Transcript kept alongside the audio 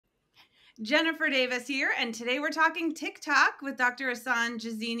Jennifer Davis here, and today we're talking TikTok with Dr. Hassan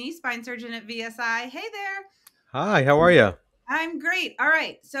Jazini, spine surgeon at VSI. Hey there. Hi, how are you? I'm great. All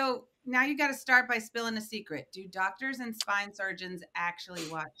right. So now you got to start by spilling a secret. Do doctors and spine surgeons actually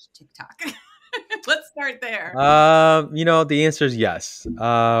watch TikTok? Let's start there. The answer is yes.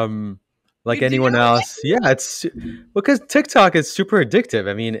 Like You do? anyone else, yeah, it's because TikTok is super addictive.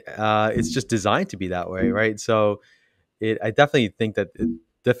 I mean, it's just designed to be that way, right? So I definitely think that it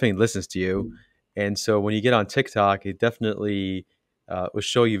definitely listens to you, and so when you get on TikTok, it definitely will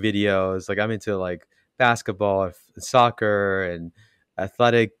show you videos. Like I'm into like basketball, soccer, and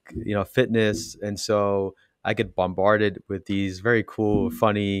athletic, fitness, and so I get bombarded with these very cool,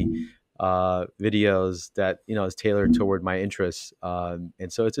 funny videos that is tailored toward my interests, and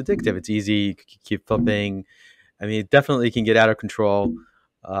so it's addictive. It's easy. You keep flipping. I mean, it definitely can get out of control.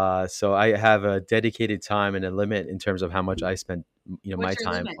 So I have a dedicated time and a limit in terms of how much I spend, my What's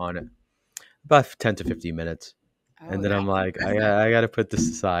your time limit? on it. About 10 to 15 minutes. Oh, And then I'm that's like, impressive. I got to put this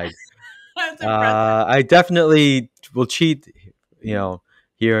aside. That's impressive. I definitely will cheat, you know,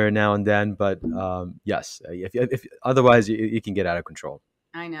 here now and then, but yes, if otherwise you can get out of control.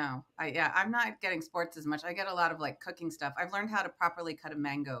 I know. Yeah, I'm not getting sports as much. I get a lot of like cooking stuff. I've learned how to properly cut a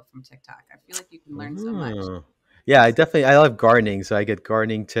mango from TikTok. I feel like you can learn so much. Mhm. Yeah, I love gardening, so I get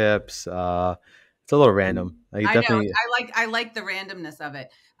gardening tips. It's a little random. I I know. definitely, I like the randomness of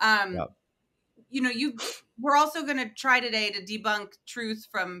it. Um, yeah. you we're also going to try today to debunk truth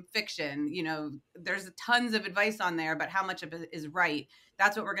from fiction. There's tons of advice on there, but how much of it is right?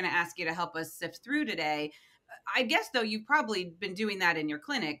 That's what we're going to ask you to help us sift through today. I guess though you've probably been doing that in your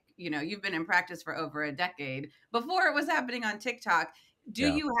clinic. You've been in practice for over a decade before it was happening on TikTok. Do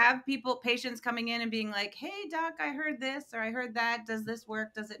Yeah. you have patients coming in and being like, "Hey doc, I heard this or I heard that. Does this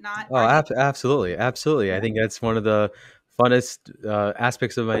work? Does it not?" Oh, Are you absolutely, absolutely. I think that's one of the funnest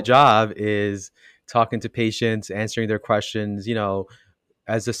aspects of my job is talking to patients, answering their questions.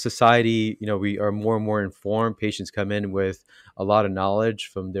 As a society, we are more and more informed. Patients come in with a lot of knowledge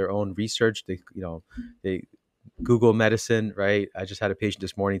from their own research. They Google medicine, right? I just had a patient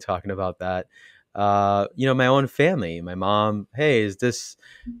this morning talking about that. My own family, my mom, hey, is this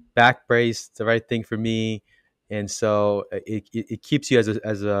back brace the right thing for me? And so it keeps you as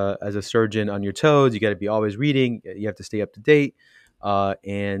a surgeon on your toes. You got to be always reading. You have to stay up to date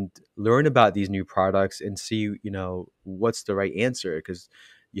and learn about these new products and see what's the right answer, because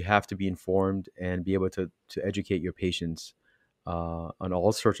you have to be informed and be able to educate your patients on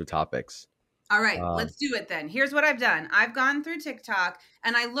all sorts of topics. All right, Um, let's do it then. Here's what I've done. I've gone through TikTok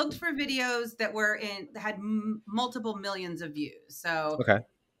and I looked for videos that had multiple millions of views. So okay.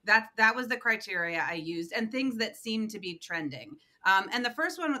 that was the criteria I used, and things that seemed to be trending. And the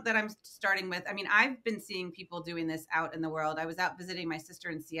first one that I'm starting with, I mean, I've been seeing people doing this out in the world. I was out visiting my sister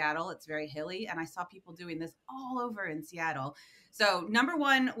in Seattle. It's very hilly, and I saw people doing this all over in Seattle. So number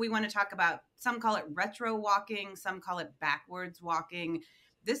one, we want to talk about, some call it retro walking, some call it backwards walking.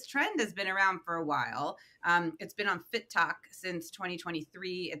 This trend has been around for a while. It's been on Fit Talk since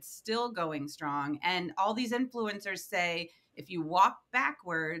 2023. It's still going strong. And all these influencers say if you walk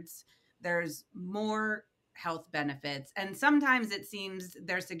backwards, there's more health benefits. And sometimes it seems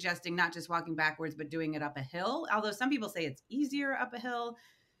they're suggesting not just walking backwards, but doing it up a hill. Although some people say it's easier up a hill.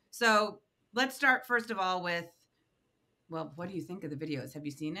 So let's start first of all with, well, what do you think of the videos? Have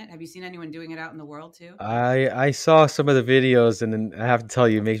you seen it? Have you seen anyone doing it out in the world too? I saw some of the videos, and then I have to tell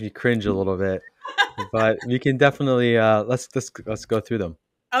you, it makes me cringe a little bit. But we can definitely let's go through them.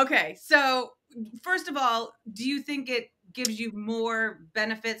 Okay. So, first of all, do you think it gives you more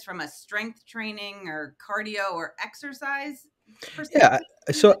benefits from a strength training or cardio or exercise Yeah, perspective?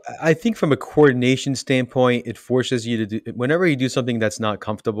 so I think from a coordination standpoint, it forces you to do whenever you do something that's not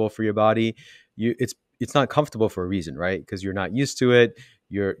comfortable for your body, it's not comfortable for a reason, right? Because you're not used to it.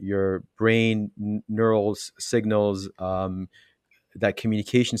 Your brain neural signals, that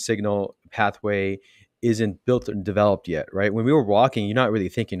communication signal pathway isn't built and developed yet, right? When we were walking, you're not really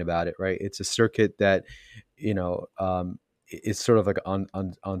thinking about it, right? It's a circuit that, you know, um, it's sort of like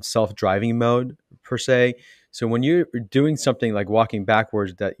on self driving mode per se. So when you're doing something like walking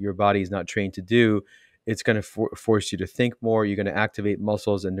backwards that your body is not trained to do, it's going to force you to think more. You're going to activate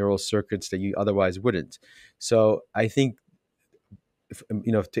muscles and neural circuits that you otherwise wouldn't. So I think,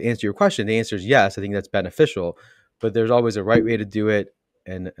 to answer your question, the answer is yes. I think that's beneficial, but there's always a right way to do it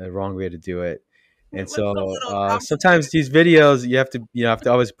and a wrong way to do it. And What's the so little wrong way to do sometimes these videos you have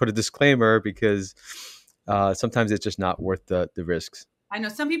to always put a disclaimer because sometimes it's just not worth the risks. I know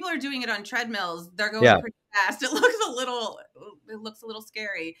some people are doing it on treadmills. They're going Yeah. pretty fast. It looks a little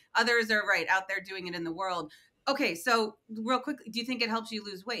scary. Others are right out there doing it in the world. Okay, so real quick, do you think it helps you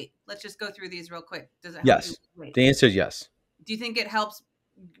lose weight? Let's just go through these real quick. Does it help you Yes. lose weight? The answer is yes. Do you think it helps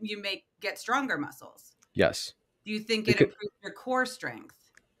you get stronger muscles? Yes. Do you think it Because, improves your core strength?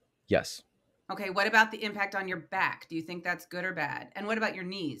 yes. Okay, what about the impact on your back? Do you think that's good or bad? And what about your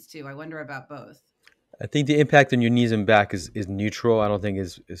knees too? I wonder about both. I think the impact on your knees and back is neutral. I don't think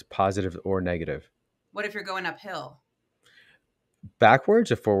is positive or negative. What if you're going uphill?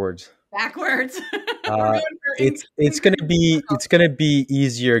 Backwards or forwards? Backwards. We're Uh, going for it's gonna increased be difficulty. it's gonna be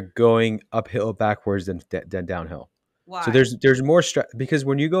easier going uphill backwards than downhill. So Why? there's more because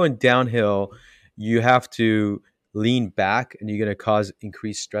when you're going downhill, you have to lean back, and you're gonna cause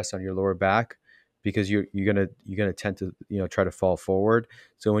increased stress on your lower back because you're gonna tend to try to fall forward.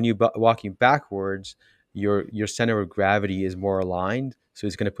 So when you walking backwards, your center of gravity is more aligned, so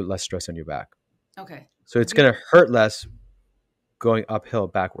it's gonna put less stress on your back. Okay. So it's Good. gonna hurt less going uphill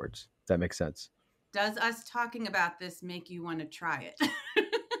backwards. If that makes sense. Does us talking about this make you want to try it?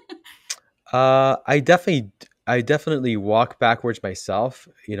 I definitely walk backwards myself,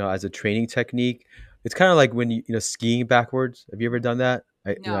 as a training technique. It's kind of like when skiing backwards. Have you ever done that?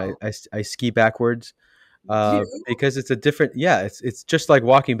 No. I ski backwards Do because it's a different. Yeah, it's just like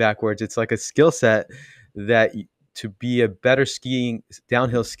walking backwards. It's like a skill set that to be a better skiing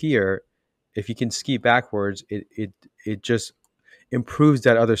downhill skier, if you can ski backwards, it just improves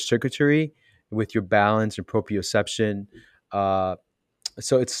that other circuitry with your balance and proprioception. Uh,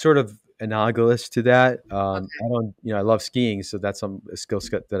 so it's sort of analogous to that. I don't, I love skiing, so that's a skill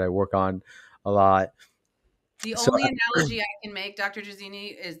set that I work on a lot. The So only analogy I can make, Dr.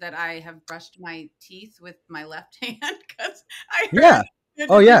 Gizzini, is that I have brushed my teeth with my left hand because I yeah, heard good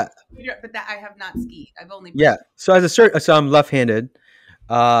oh to do, yeah, but that I have not skied. I've only yeah. brushed. So so I'm left-handed.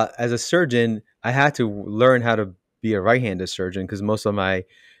 As a surgeon, I had to learn how to be a right-handed surgeon because most of my,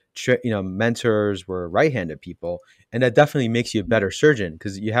 mentors were right-handed people, and that definitely makes you a better surgeon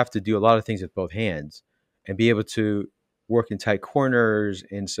because you have to do a lot of things with both hands and be able to work in tight corners.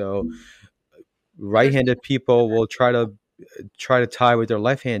 And so So there's right-handed people will try to tie with their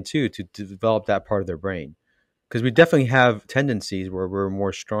left hand too to develop that part of their brain because we definitely have tendencies where we're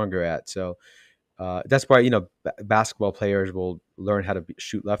more stronger at. So that's why basketball players will learn how to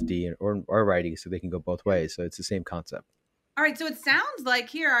shoot lefty or righty so they can go both yeah. ways. So it's the same concept. All right. So it sounds like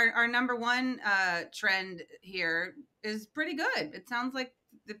here our number one trend here is pretty good. It sounds like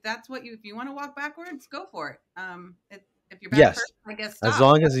if you want to walk backwards, go for it. If your back hurts, Yes, I guess as stop.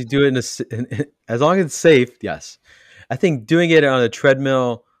 long as you do it as long as it's safe. Yes, I think doing it on a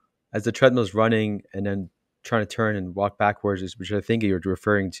treadmill as the treadmill's running and then trying to turn and walk backwards is which I think you're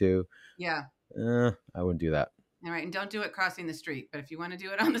referring to. Yeah. I wouldn't do that. All right, and don't do it crossing the street. But if you want to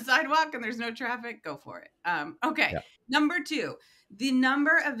do it on the sidewalk and there's no traffic, go for it. Okay, Yeah. number two, the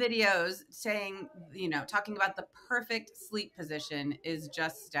number of videos saying, talking about the perfect sleep position is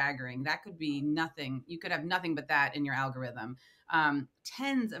just staggering. That could be nothing. You could have nothing but that in your algorithm.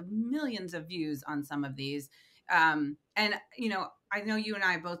 Tens of millions of views on some of these. And I know you and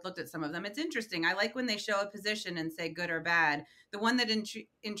I both looked at some of them. It's interesting. I like when they show a position and say good or bad. The one that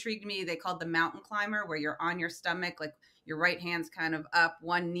intrigued me, they called the mountain climber, where you're on your stomach, like your right hand's kind of up,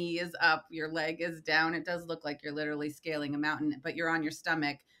 one knee is up, your leg is down. It does look like you're literally scaling a mountain, but you're on your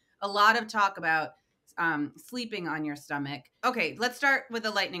stomach. A lot of talk about sleeping on your stomach. Okay, let's start with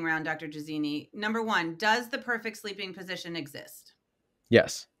the lightning round, Dr. Gizzini. Number one, does the perfect sleeping position exist?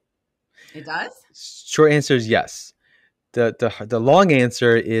 Yes. It does? Short answer is yes. The long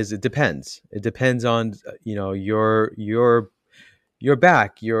answer is it depends. It depends on your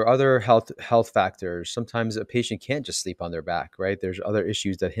back, your other health factors. Sometimes a patient can't just sleep on their back, right? There's other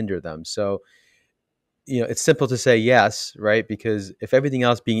issues that hinder them. So it's simple to say yes, right? Because if everything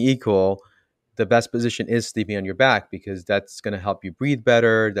else being equal, the best position is sleeping on your back because that's going to help you breathe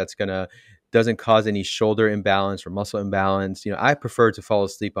better. That's going to doesn't cause any shoulder imbalance or muscle imbalance. I prefer to fall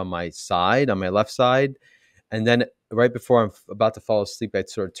asleep on my side, on my left side, and then right before I'm about to fall asleep, I'd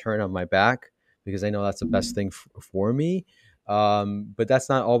sort of turn on my back because I know that's the best thing for me. But that's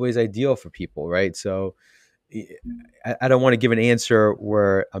not always ideal for people, right? So I don't want to give an answer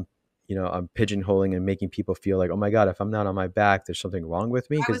where I'm pigeonholing and making people feel like, oh my God, if I'm not on my back, there's something wrong with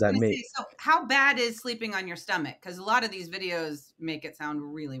me I because was that going to may. say, so how bad is sleeping on your stomach? Because a lot of these videos make it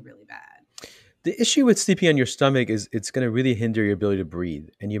sound really, really bad. The issue with sleeping on your stomach is it's going to really hinder your ability to breathe,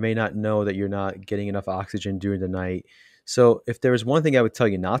 and you may not know that you're not getting enough oxygen during the night. So, if there was one thing I would tell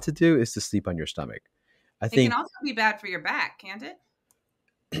you not to do is to sleep on your stomach. I It can think also be bad for your back, can't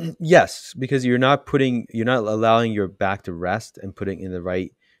it? yes, because you're not allowing your back to rest and putting in the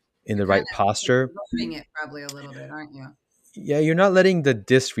You're kind right of posture. loading it probably a little bit, aren't you? Yeah, you're not letting the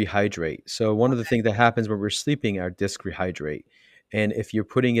disc rehydrate. So one of the things that happens when we're sleeping, our disc rehydrate, and if you're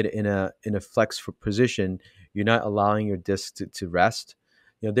putting it in a flex position, you're not allowing your disc to rest.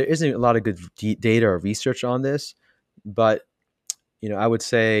 There isn't a lot of good data or research on this, but I would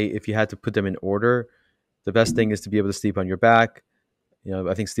say if you had to put them in order, the best thing is to be able to sleep on your back.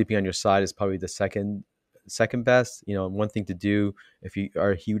 I think sleeping on your side is probably the second best. One thing to do if you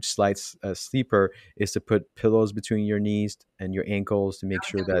are a huge slight sleeper is to put pillows between your knees and your ankles to make That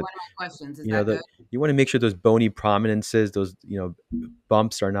was sure going to be that one of my questions. Is that that good? you want to make sure those bony prominences, those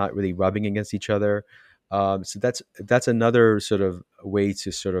bumps are not really rubbing against each other. So that's another sort of way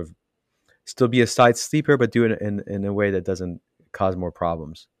to sort of still be a side sleeper, but do it in a way that doesn't cause more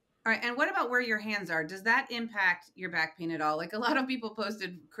problems. All right. And what about where your hands are? Does that impact your back pain at all? Like a lot of people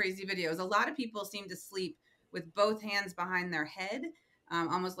posted crazy videos. A lot of people seem to sleep with both hands behind their head,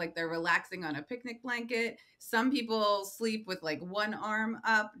 almost like they're relaxing on a picnic blanket. Some people sleep with like one arm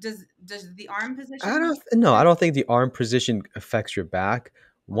up. Does the arm I position? don't no, I don't think the arm position affects your back.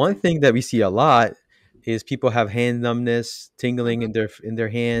 One Okay. thing that we see a lot is people have hand numbness, tingling Hmm. in their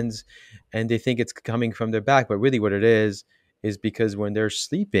hands, and they think it's coming from their back, but really what it is because when they're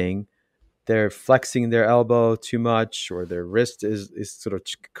sleeping, they're flexing their elbow too much, or their wrist is sort of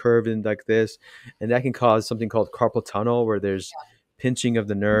curved in like this, and that can cause something called carpal tunnel, where there's pinching of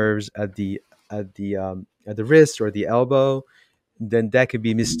the nerves at the wrist or the elbow. Then that could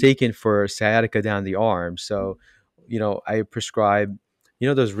be mistaken for sciatica down the arm. So, I prescribe,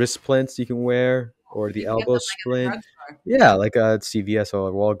 those wrist splints you can wear, or the You can get elbow them like at the splint. drugstore. Yeah, like a CVS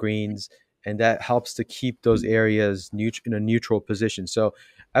or Walgreens, and that helps to keep those areas in a neutral position. So,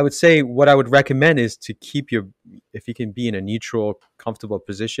 I would say what I would recommend is to keep if you can be in a neutral, comfortable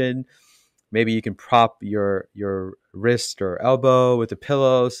position. Maybe you can prop your wrist or elbow with a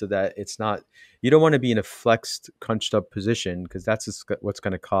pillow so that it's not. You don't want to be in a flexed, crunched up position, because that's what's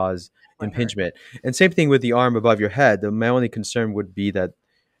going to cause What hurt? impingement. And same thing with the arm above your head. My only concern would be that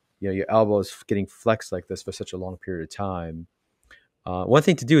your elbow is getting flexed like this for such a long period of time. One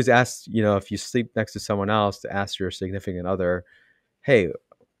thing to do is ask, if you sleep next to someone else, to ask your significant other, hey,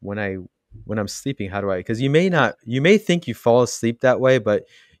 when I when I'm sleeping, how do I? Because you may think you fall asleep that way, but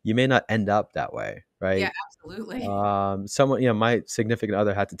you may not end up that way, Yeah, right? absolutely. Someone, my significant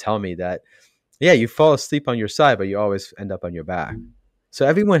other had to tell me that, yeah, you fall asleep on your side, but you always end up on your back. So That's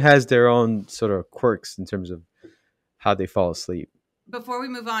everyone has their own sort of quirks in terms of how they fall asleep. Before we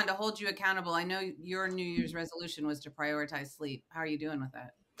move on to hold you accountable. I know your New Year's resolution was to prioritize sleep. How are you doing with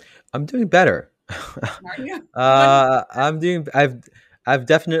that? I'm doing better. Are you? What? I'm doing. I've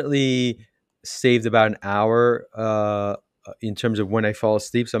definitely saved about an hour in terms of when I fall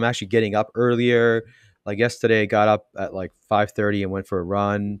asleep. So I'm actually getting up earlier. Like yesterday, I got up at like 5:30 and went for a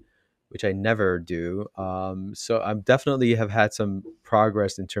run, which I never do. So I'm definitely have had some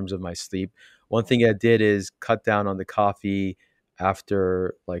progress in terms of my sleep. One thing I did is cut down on the coffee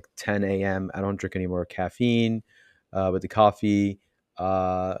after like 10 a.m. I don't drink any more caffeine, but the coffee.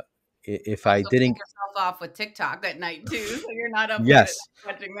 Uh, if I Also, kick didn't, yourself off with TikTok at night too, so you're not up with it yes,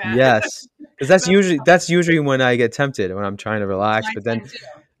 watching that. yes, because that's That's usually when I get tempted, when I'm trying to relax. my But then time too.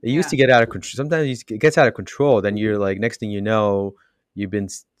 it used Yeah, to get out of control. Sometimes it gets out of control. Then you're like, next thing you know, you've been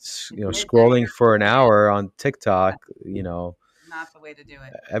midnight scrolling or for an 4 a.m. hour on Yeah, TikTok. not the way to do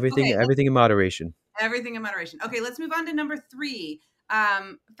it. Everything Okay, everything in moderation. everything in moderation. Okay, let's move on to number three.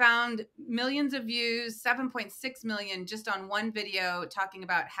 Found millions of views, 7.6 million just on one video talking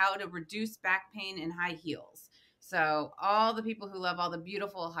about how to reduce back pain in high heels. So, all the people who love all the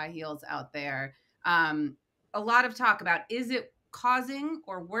beautiful high heels out there, um, a lot of talk about is it causing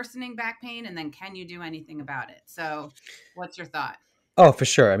or worsening back pain? And then can you do anything about it? So, what's your thought? Oh, for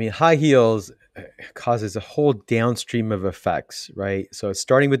sure. I mean, high heels causes a whole downstream of effects, right? So it's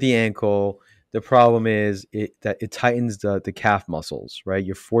starting with the ankle. The problem is that it tightens the calf muscles, right?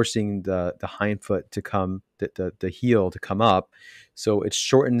 You're forcing the hind foot to come, the heel to come up. So it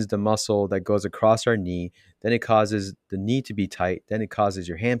shortens the muscle that goes across our knee. Then it causes the knee to be tight. Then it causes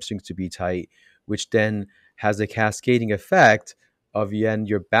your hamstrings to be tight, which then has a cascading effect of then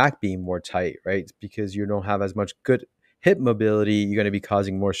your back being more tight, right? Because you don't have as much good hip mobility, you're going to be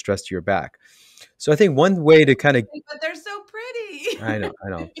causing more stress to your back. So I think one way to kind of, But they're so pretty. I know,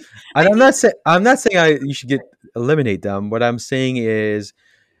 and I think I'm not saying you should eliminate them. What I'm saying is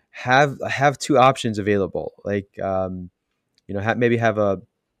have two options available. Like, maybe have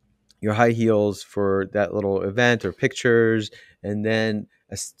your high heels for that little event or pictures, and then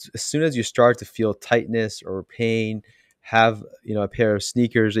as soon as you start to feel tightness or pain, have a pair of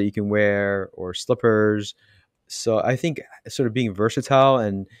sneakers that you can wear, or slippers. So I think sort of being versatile,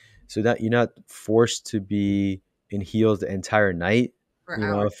 and so that you're not forced to be in heels the entire night, For you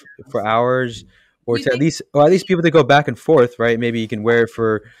know, hours. for hours, Do or you to think at least people to go back and forth, right? Maybe you can wear it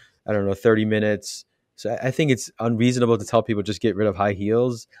for, I don't know, 30 minutes. So I think it's unreasonable to tell people just get rid of high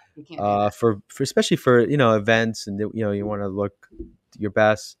heels, you can't do that? for especially for, you know, events, and you know, you want to look your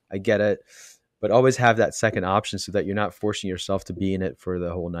best. I get it, but always have that second option so that you're not forcing yourself to be in it for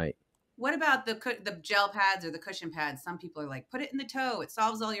the whole night. What about the gel pads or the cushion pads? Some people are like, put it in the toe, it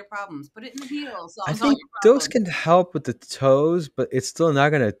solves all your problems. Put it in the heel, I solves all think your those problems. can help with the toes, but it's still not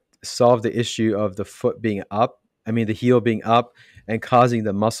going to solve the issue of the foot being up. I mean, the heel being up and causing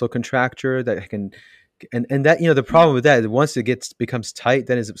the muscle contracture that can, and that, you know, the problem with that is once it becomes tight,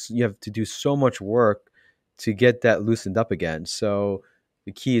 then is you have to do so much work to get that loosened up again. So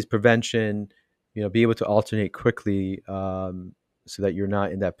the key is prevention. You know, be able to alternate quickly, so that you're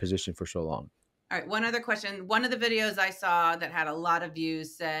not in that position for so long. All right, one other question. One of the videos I saw that had a lot of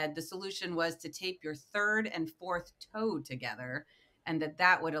views said the solution was to tape your third and fourth toe together and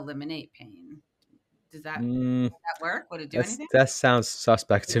that would eliminate pain. Does Mm, that work? Would it do anything? that sounds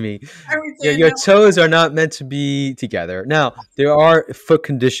suspect to me. Are we saying Your no? toes are not meant to be together. Now, there are foot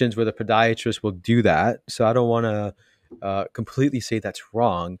conditions where the podiatrist will do that, so I don't want to completely say that's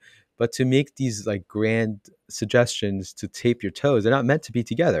wrong. But to make these like grand suggestions to tape your toes, they're not meant to be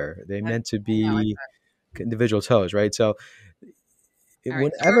together. They're I meant to know it. be individual toes, right? So All right, so we're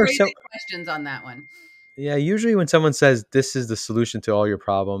whenever raising questions on that one. yeah, usually when someone says this is the solution to all your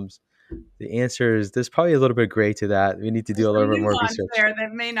problems, the answer is there's probably a little bit of gray to that. We need to There's do a some little bit more nuance research. there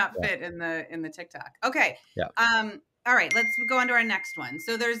that may not Yeah, fit in the TikTok. Okay. yeah. All right, let's go on to our next one.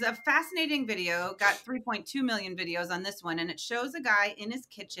 So there's a fascinating video, got 3.2 million videos on this one, and it shows a guy in his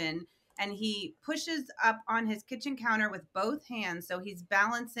kitchen and he pushes up on his kitchen counter with both hands. So he's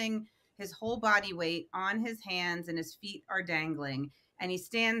balancing his whole body weight on his hands and his feet are dangling. And he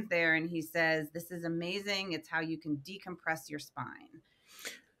stands there and he says, "This is amazing. It's how you can decompress your spine."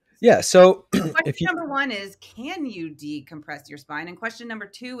 Yeah. So Question if you number one is, can you decompress your spine? And question number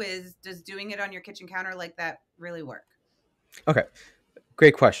two is, does doing it on your kitchen counter like that really work? okay,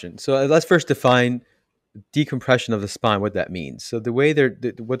 great question. So let's first define decompression of the spine, what that means. So the way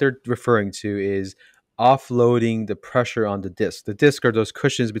what they're referring to is offloading the pressure on the disc. The disc are those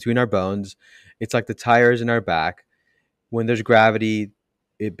cushions between our bones. It's like the tires in our back. When there's gravity,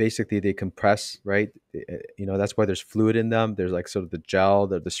 it basically they compress, right? You know, that's why there's fluid in them. There's like sort of the gel,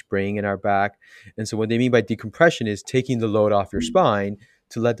 the spring in our back. And so what they mean by decompression is taking the load off your spine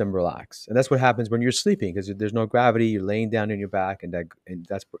to let them relax. And that's what happens when you're sleeping because there's no gravity, you're laying down on your back and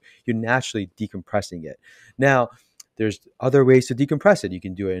that's you're naturally decompressing it. Now, there's other ways to decompress it. You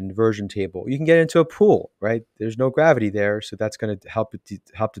can do an inversion table. You can get into a pool, right? There's no gravity there, so that's going to help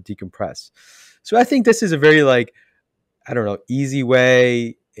help to decompress. So I think this is a very like I don't know, easy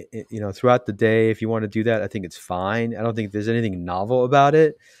way, you know, throughout the day. If you want to do that, I think it's fine. I don't think there's anything novel about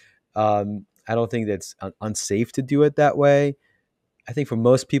it. I don't think that's unsafe to do it that way. I think for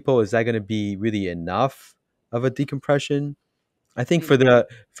most people, is that going to be really enough of a decompression? I think Maybe.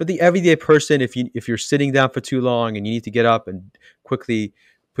 for the everyday person, if you're sitting down for too long and you need to get up and quickly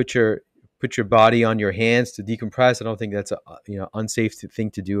put your put your body on your hands to decompress, I don't think that's a you know unsafe thing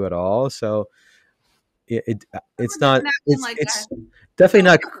to do at all. So it's Someone not doesn't act like that. it's definitely So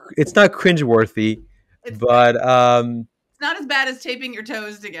not it's not cringeworthy, it's but not as bad as taping your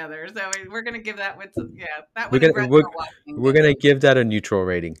toes together. So we're gonna give that with some, yeah, that we're one is gonna we're, retro watching. we're gonna give that a neutral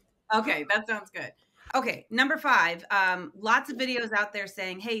rating. Okay, that sounds good. Okay, number five. Lots of videos out there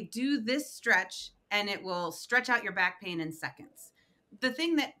saying, "Hey, do this stretch, and it will stretch out your back pain in seconds." The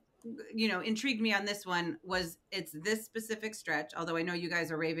thing that intrigued me on this one was it's this specific stretch. Although I know you guys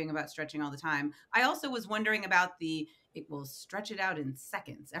are raving about stretching all the time, I also was wondering about the it will stretch it out in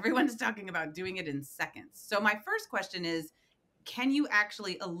seconds. Everyone's talking about doing it in seconds. So my first question is, can you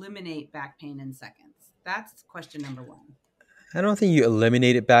actually eliminate back pain in seconds? That's question number one. I don't think you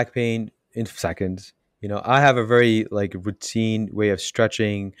eliminated back pain in seconds. You know, I have a very like routine way of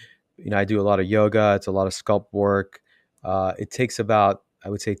stretching. You know, I do a lot of yoga. It's a lot of sculpt work. It takes about, I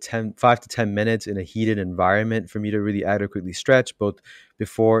would say 5 to 10 minutes in a heated environment for me to really adequately stretch both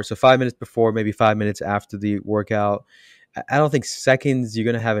before. So 5 minutes before, maybe 5 minutes after the workout. I don't think seconds you're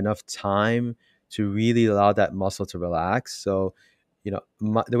going to have enough time to really allow that muscle to relax. So, you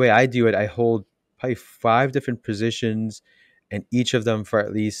know, the way I do it, I hold probably 5 different positions and each of them for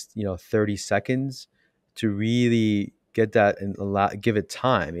at least 30 seconds to really get that and give it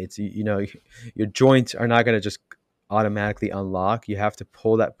time. It's your joints are not going to just automatically unlock. You have to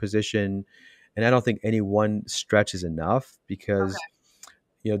pull that position, and I don't think any one stretch is enough because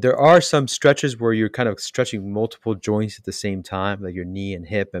Okay. there are some stretches where you're kind of stretching multiple joints at the same time, like your knee and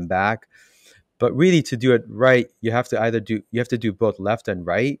hip and back. But really, to do it right, you have to do both left and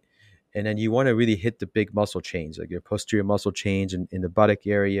right, and then you want to really hit the big muscle chains, like your posterior muscle chains in the buttock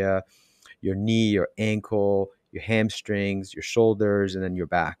area, your knee, your ankle, your hamstrings, your shoulders, and then your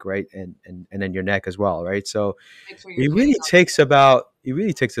back, right, and then your neck as well, right. So Make sure you're hitting all. it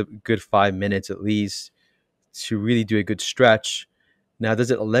really takes a good 5 minutes at least to really do a good stretch. Now,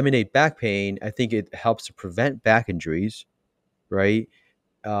 does it eliminate back pain? I think it helps to prevent back injuries, right?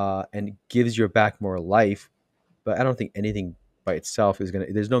 And gives your back more life. But I don't think anything by itself is gonna.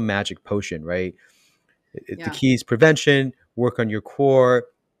 There's no magic potion, right? The Yeah. key is prevention. Work on your core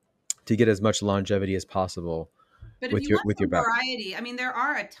to get as much longevity as possible But if you want with your some back. variety, I mean, there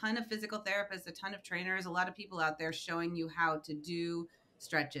are a ton of physical therapists, a ton of trainers, a lot of people out there showing you how to do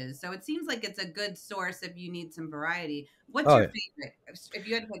stretches. So it seems like it's a good source if you need some variety. What's Oh your yeah. favorite? If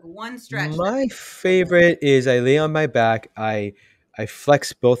you had to pick one stretch that My makes you feel good. favorite is I lay on my back. I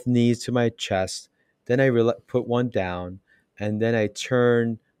flex both knees to my chest. Then put one down, and then I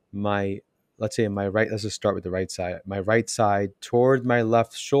turn my let's say my right. Let's just start with the right side. My right side toward my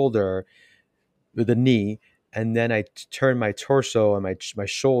left shoulder with the knee, and then I turn my torso and my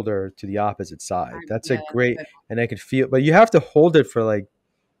shoulder to the opposite side. That's a Yeah, that's great, good. and I can feel. But you have to hold it for like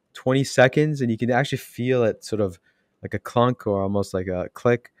 20 seconds, and you can actually feel it sort of like a clunk or almost like a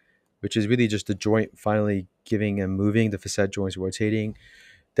click, which is really just the joint finally giving and moving, the facet joints rotating.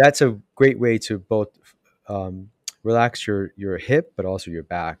 That's a great way to both um, relax your hip, but also your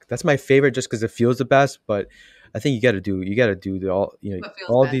back. That's my favorite, just because it feels the best. But I think you got to do the all What feels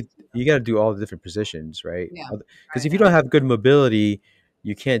all best. the you got to do all the different positions, right? Yeah, Because try if it you out. don't have good mobility,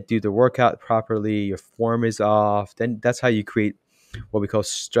 you can't do the workout properly. Your form is off. Then that's how you create what we call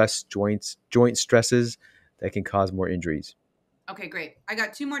joint stresses that can cause more injuries. Okay, great. I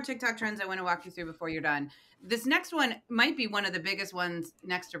got two more TikTok trends I want to walk you through before you're done. This next one might be one of the biggest ones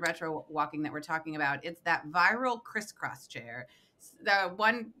next to retro walking that we're talking about. It's that viral crisscross chair. The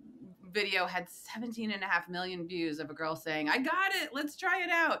one video had 17.5 million views of a girl saying, I got it. Let's try it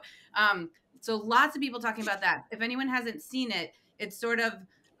out. So lots of people talking about that. If anyone hasn't seen it, it's sort of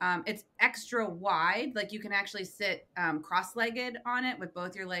it's extra wide. Like you can actually sit cross-legged on it with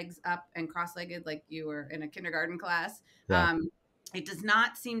both your legs up and cross-legged, like you were in a kindergarten class. Yeah. It does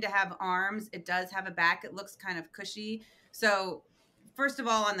not seem to have arms. It does have a back. It looks kind of cushy. So, first of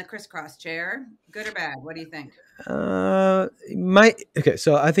all, on the crisscross chair, good or bad? What do you think? My okay.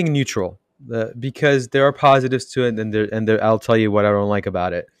 So I think neutral, because there are positives to it, and there I'll tell you what I don't like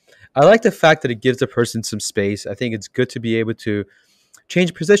about it. I like the fact that it gives the person some space. I think it's good to be able to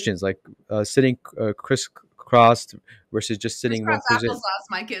change positions, like sitting crisscrossed versus just sitting in one Crisscross position. applesauce,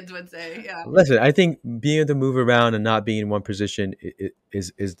 my kids would say. Yeah. Listen, I think being able to move around and not being in one position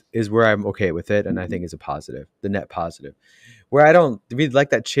is where I'm okay with it, and I think is a positive, the net positive. Where I don't really like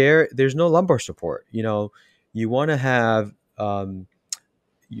that chair, there's no lumbar support. You want to have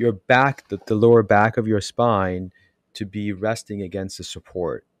your back, the lower back of your spine, to be resting against the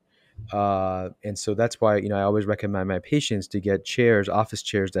support. And so that's why I always recommend my patients to get chairs, office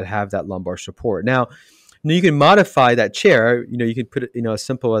chairs that have that lumbar support. Now, you can modify that chair. You can put it, as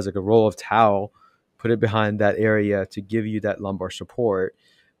simple as like a roll of towel, put it behind that area to give you that lumbar support.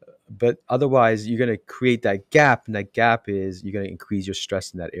 But otherwise, you're going to create that gap, and that gap is you're going to increase your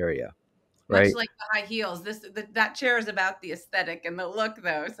stress in that area, Much right? like the high heels, that chair is about the aesthetic and the look,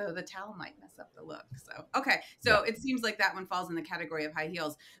 though. So the towel might mess up the look. So okay, Yeah. so it seems like that one falls in the category of high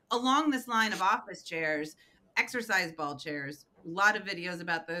heels. Along this line of office chairs, exercise ball chairs. A lot of videos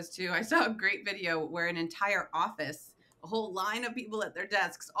about those too. I saw a great video where an entire office, a whole line of people at their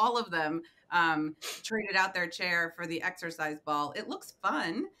desks, all of them traded out their chair for the exercise ball. It looks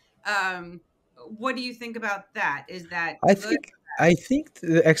fun. Um, what do you think about that? Is that I good? think I think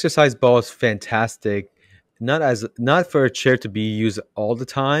the exercise ball is fantastic, not for a chair to be used all the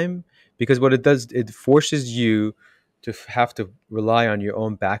time, because what it does, it forces you to have to rely on your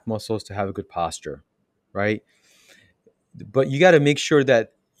own back muscles to have a good posture, right? But you got to make sure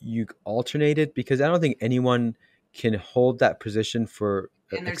that you alternate it, because I don't think anyone can hold that position for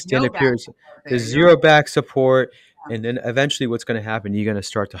And there's no extended back periods. support There's there. You're zero back support, right. and then eventually, what's going to happen? You're going to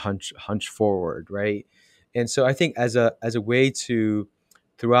start to hunch forward, right? And so, I think as a way to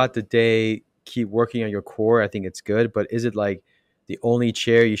throughout the day keep working on your core, I think it's good. But is it like the only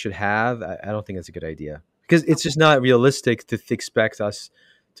chair you should have? I don't think that's a good idea, because it's Okay. just not realistic to expect us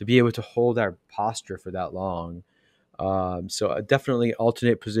to be able to hold our posture for that long. So definitely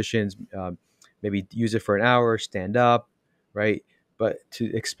alternate positions. Maybe use it for an hour, stand up, right? But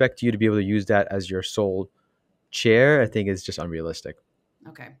to expect you to be able to use that as your sole chair, I think is just unrealistic.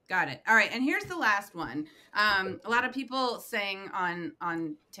 Okay, got it. All right, and here's the last one. A lot of people saying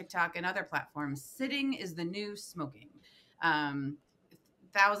on TikTok and other platforms, sitting is the new smoking. Um,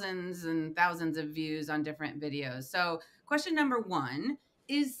 Thousands and thousands of views on different videos. So, question number one: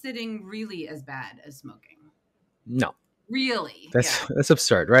 is sitting really as bad as smoking? No, Really? Yeah. that's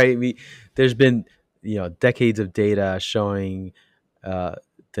absurd, right? There's been decades of data showing uh,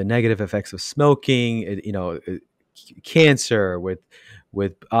 the negative effects of smoking. Cancer with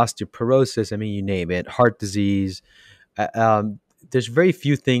osteoporosis. I mean, you name it, heart disease. Uh, um, there's very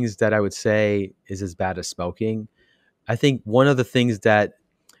few things that I would say is as bad as smoking. I think one of the things that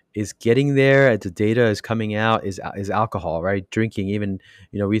is getting there as the data is coming out is alcohol, right? Drinking. Even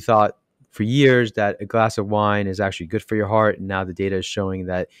we thought for years that a glass of wine is actually good for your heart, and now the data is showing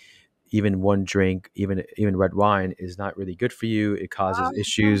that even one drink, even red wine, is not really good for you. It Oh, causes don't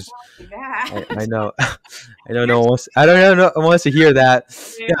issues. tell me that. I know. I don't You're know. I don't know. No one wants to hear that.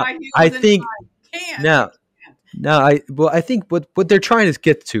 talking Now, high I heels and think can't. You now, can't. I think what they're trying to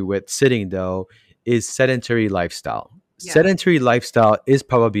get to with sitting though is sedentary lifestyle. Yes. Sedentary lifestyle is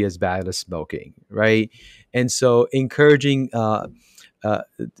probably as bad as smoking, right? And so encouraging uh,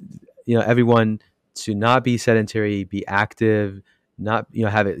 everyone to not be sedentary, be active, not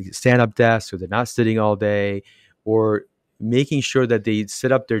have it stand up desks so they're not sitting all day, or making sure that they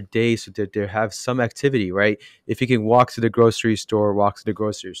set up their day so that they have some activity, right? If you can walk to the grocery store, walk to the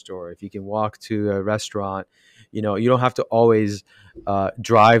grocery store. If you can walk to a restaurant, you don't have to always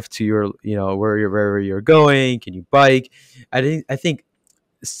drive to your wherever you're going. Can you bike? I think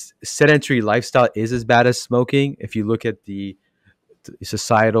sedentary lifestyle is as bad as smoking if you look at the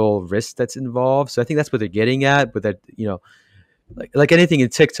societal risk that's involved. So I think that's what they're getting at. But that like anything in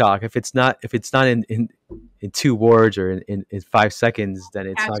TikTok, if it's not in two words or in 5 seconds, then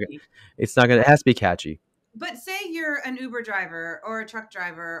Catchy. it's not gonna, it has to be catchy. But say you're an Uber driver or a truck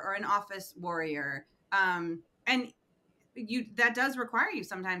driver or an office warrior, and you that does require you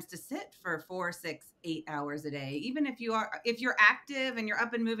sometimes to sit for 4, 6, 8 hours a day. Even if you're active and you're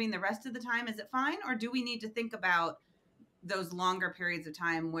up and moving the rest of the time, is it fine? Or do we need to think about those longer periods of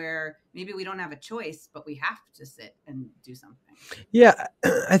time where maybe we don't have a choice, but we have to sit and do something? Yeah,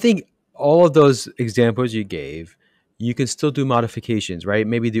 I think all of those examples you gave, you can still do modifications, right?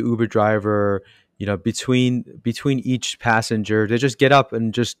 Maybe the Uber driver, between each passenger, they just get up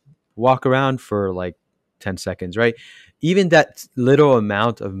and just walk around for like 10 seconds, right? Even that little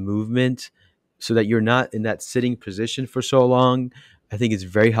amount of movement so that you're not in that sitting position for so long, I think is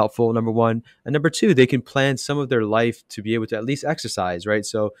very helpful, number one. And number two, they can plan some of their life to be able to at least exercise, right?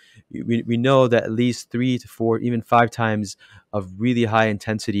 So we know that at least 3 to 4, even 5 times of really high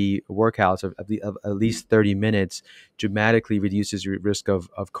intensity workouts of at least 30 minutes dramatically reduces your risk of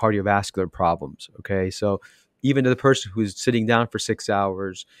cardiovascular problems. Okay. So even the person who's sitting down for 6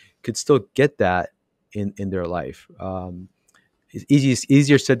 hours could still get that in their life. It's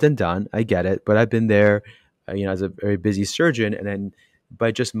easier said than done. I get it, but I've been there, as a very busy surgeon, and then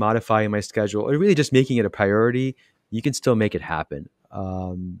by just modifying my schedule or really just making it a priority, you can still make it happen.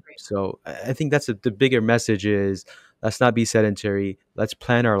 So I think that's the bigger message is let's not be sedentary. Let's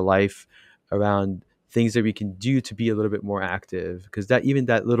plan our life around things that we can do to be a little bit more active because that even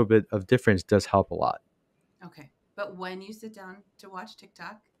that little bit of difference does help a lot. Okay. But when you sit down to watch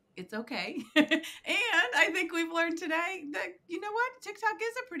TikTok, it's okay. And I think we've learned today that, you know what? TikTok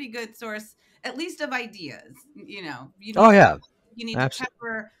is a pretty good source, at least of ideas. You Oh need to yeah, absolutely.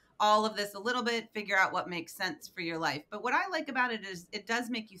 temper all of this a little bit, figure out what makes sense for your life. But what I like about it is it does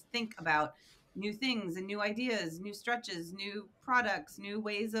make you think about new things and new ideas, new stretches, new products, new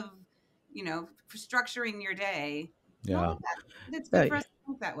ways of, structuring your day. And I Yeah. like that. It's good Yeah, for us to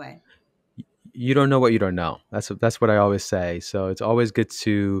think that way. you don't know what you don't know. That's what I always say. So it's always good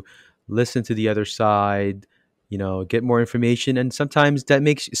to listen to the other side, get more information, and sometimes that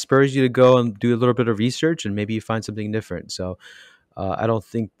makes spurs you to go and do a little bit of research, and maybe you find something different. So I don't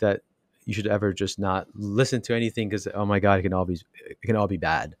think that you should ever just not listen to anything because oh my god, it can all be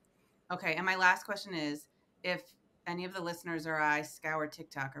bad. Okay, and my last question is, if any of the listeners or I scour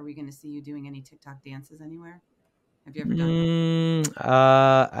TikTok, are we going to see you doing any TikTok dances anywhere? Have you ever done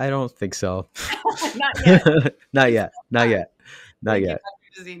I don't think so. one? Not yet. Not It's yet. still Not time. yet. Not Thank you, yet.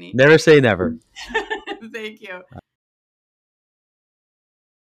 Dr. Zini. Never say never. Thank you.